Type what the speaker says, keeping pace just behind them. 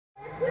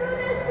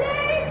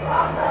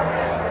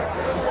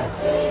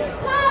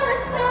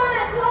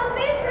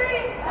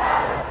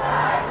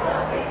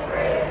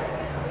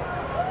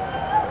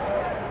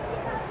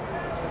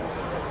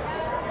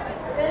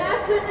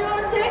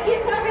Thank you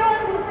to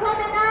everyone who's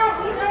coming out.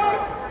 We know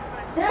it's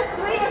just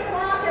 3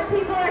 o'clock and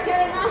people are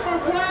getting off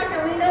of work,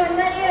 and we know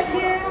many of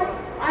you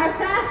are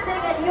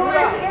fasting and you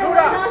are here with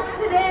us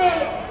today,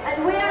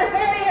 and we are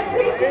very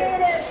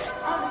appreciative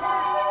of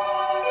that.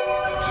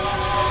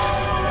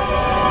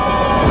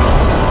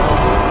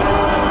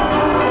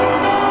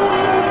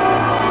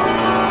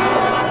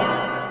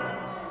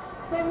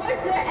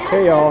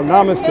 Hey y'all,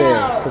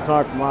 namaste.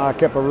 Kasak Ma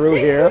Keparu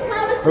here.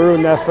 Haru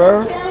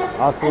Nefer.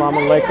 Assalamu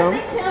alaikum.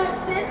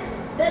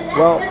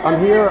 Well, I'm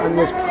here on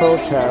this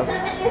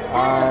protest,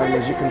 and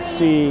as you can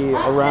see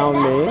around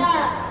me,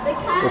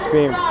 it's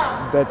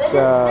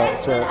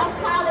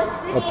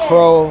a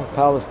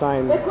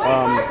pro-Palestine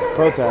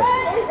protest.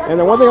 And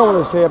the one thing I want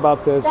to say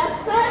about this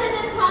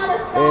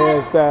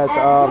is that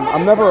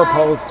I'm never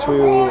opposed to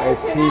a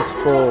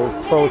peaceful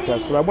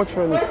protest, but I want you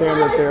to understand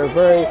that there are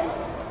very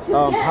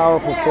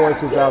powerful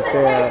forces out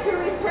there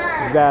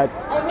that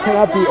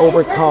cannot be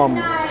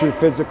overcome through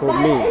physical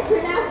means.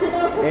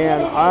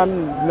 And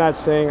I'm not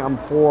saying I'm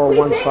for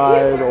one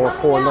side or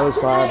for another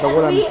side, but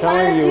what I'm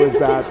telling you is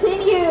that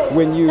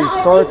when you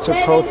start to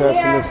protest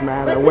in this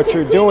manner, what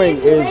you're doing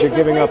is you're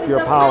giving up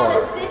your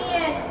power.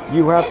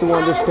 You have to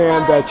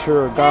understand that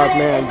you're God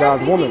man,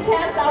 God woman.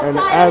 And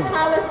as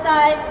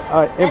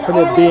an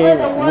infinite being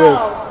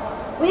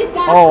with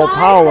all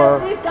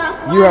power,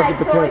 you have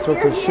the potential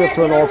to shift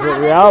to an alternate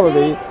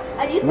reality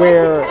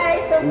where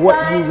what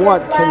you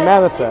want can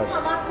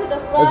manifest,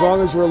 as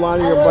long as you're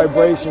aligning your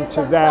vibration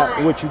to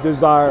that which you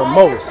desire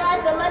most,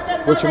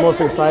 what you're most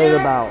excited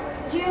about.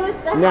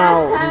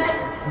 Now,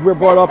 we're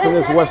brought up in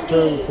this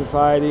Western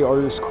society or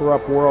this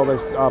corrupt world,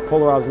 this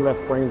polarized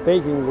left-brain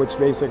thinking, which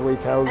basically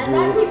tells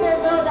you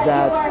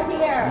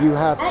that you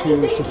have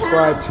to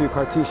subscribe to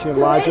Cartesian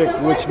logic,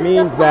 which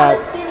means that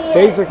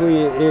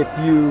basically if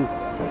you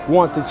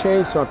want to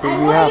change something,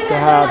 you have to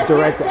have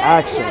direct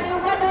action.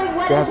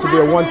 There has to be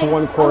a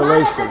one-to-one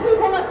correlation.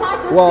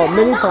 Well,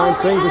 many times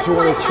things that you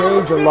want to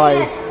change in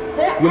life,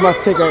 you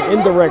must take an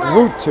indirect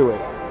route to it.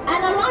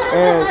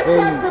 And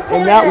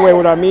in that way,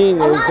 what I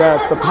mean is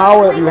that the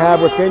power that you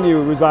have within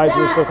you resides in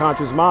your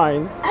subconscious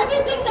mind.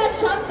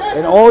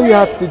 And all you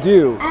have to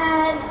do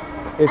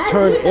is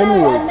turn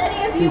inward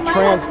through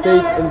trance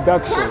state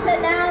induction.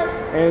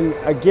 And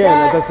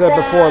again, as I said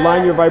before,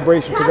 align your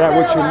vibration to that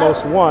which you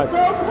most want.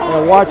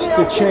 And watch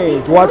the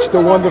change, watch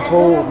the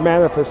wonderful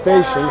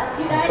manifestation.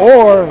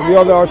 Or the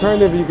other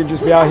alternative, you can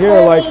just be out here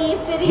like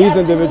these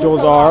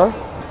individuals are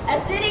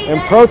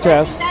and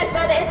protest,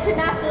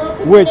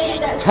 which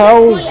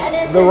tells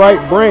the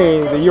right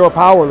brain that you're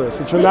powerless,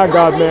 that you're not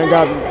God man,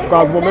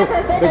 God woman,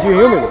 that you're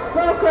human.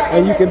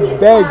 And you can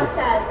beg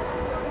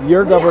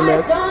your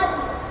government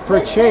for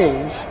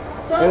change.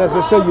 And as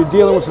I said, you're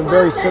dealing with some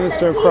very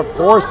sinister and corrupt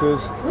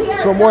forces.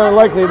 So more than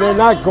likely, they're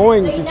not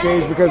going to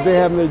change because they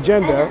have an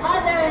agenda.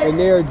 And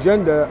their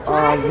agenda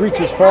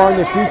reaches far in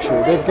the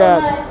future. They've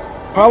got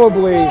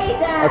probably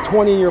a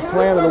 20-year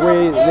plan of the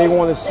way they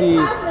want to see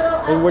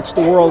in which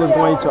the world is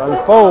going to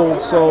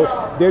unfold. So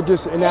they're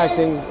just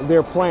enacting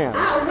their plan.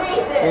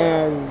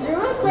 And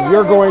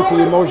you're going through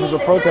the emotions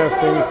of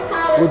protesting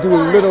will do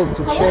little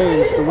to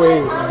change the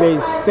way they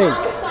think.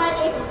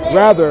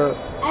 Rather,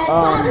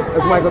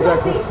 as Michael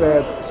Jackson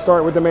said,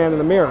 start with the man in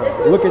the mirror.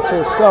 Look at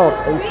yourself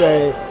and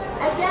say,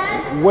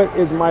 what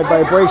is my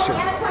vibration?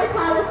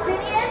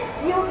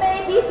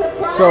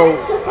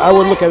 So I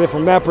would look at it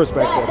from that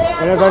perspective.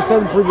 And as I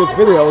said in previous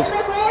videos,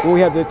 when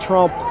we had the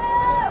Trump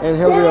and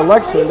Hillary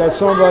election, that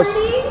some of us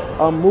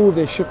moved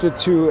and shifted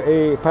to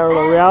a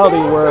parallel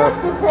reality where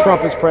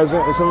Trump is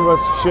president, and some of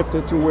us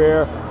shifted to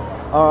where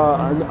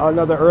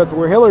another Earth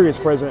where Hillary is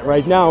president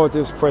right now at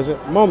this present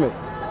moment.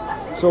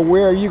 So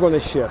where are you going to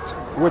shift?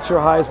 What's your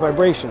highest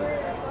vibration?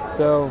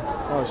 So,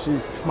 oh,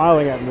 she's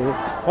smiling at me.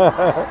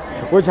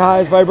 What's your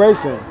highest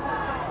vibration?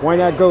 Why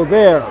not go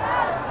there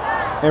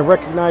and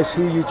recognize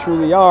who you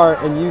truly are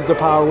and use the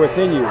power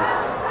within you?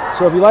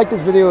 So if you like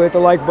this video, hit the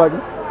like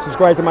button.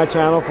 Subscribe to my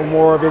channel for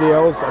more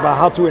videos about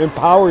how to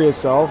empower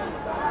yourself.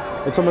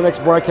 Until my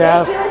next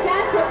broadcast,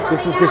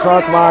 this is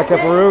Kasak Ma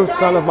Keparu,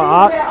 son of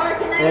Ma'at,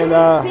 and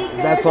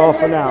that's all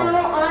for now.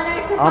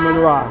 Amen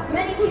Ra.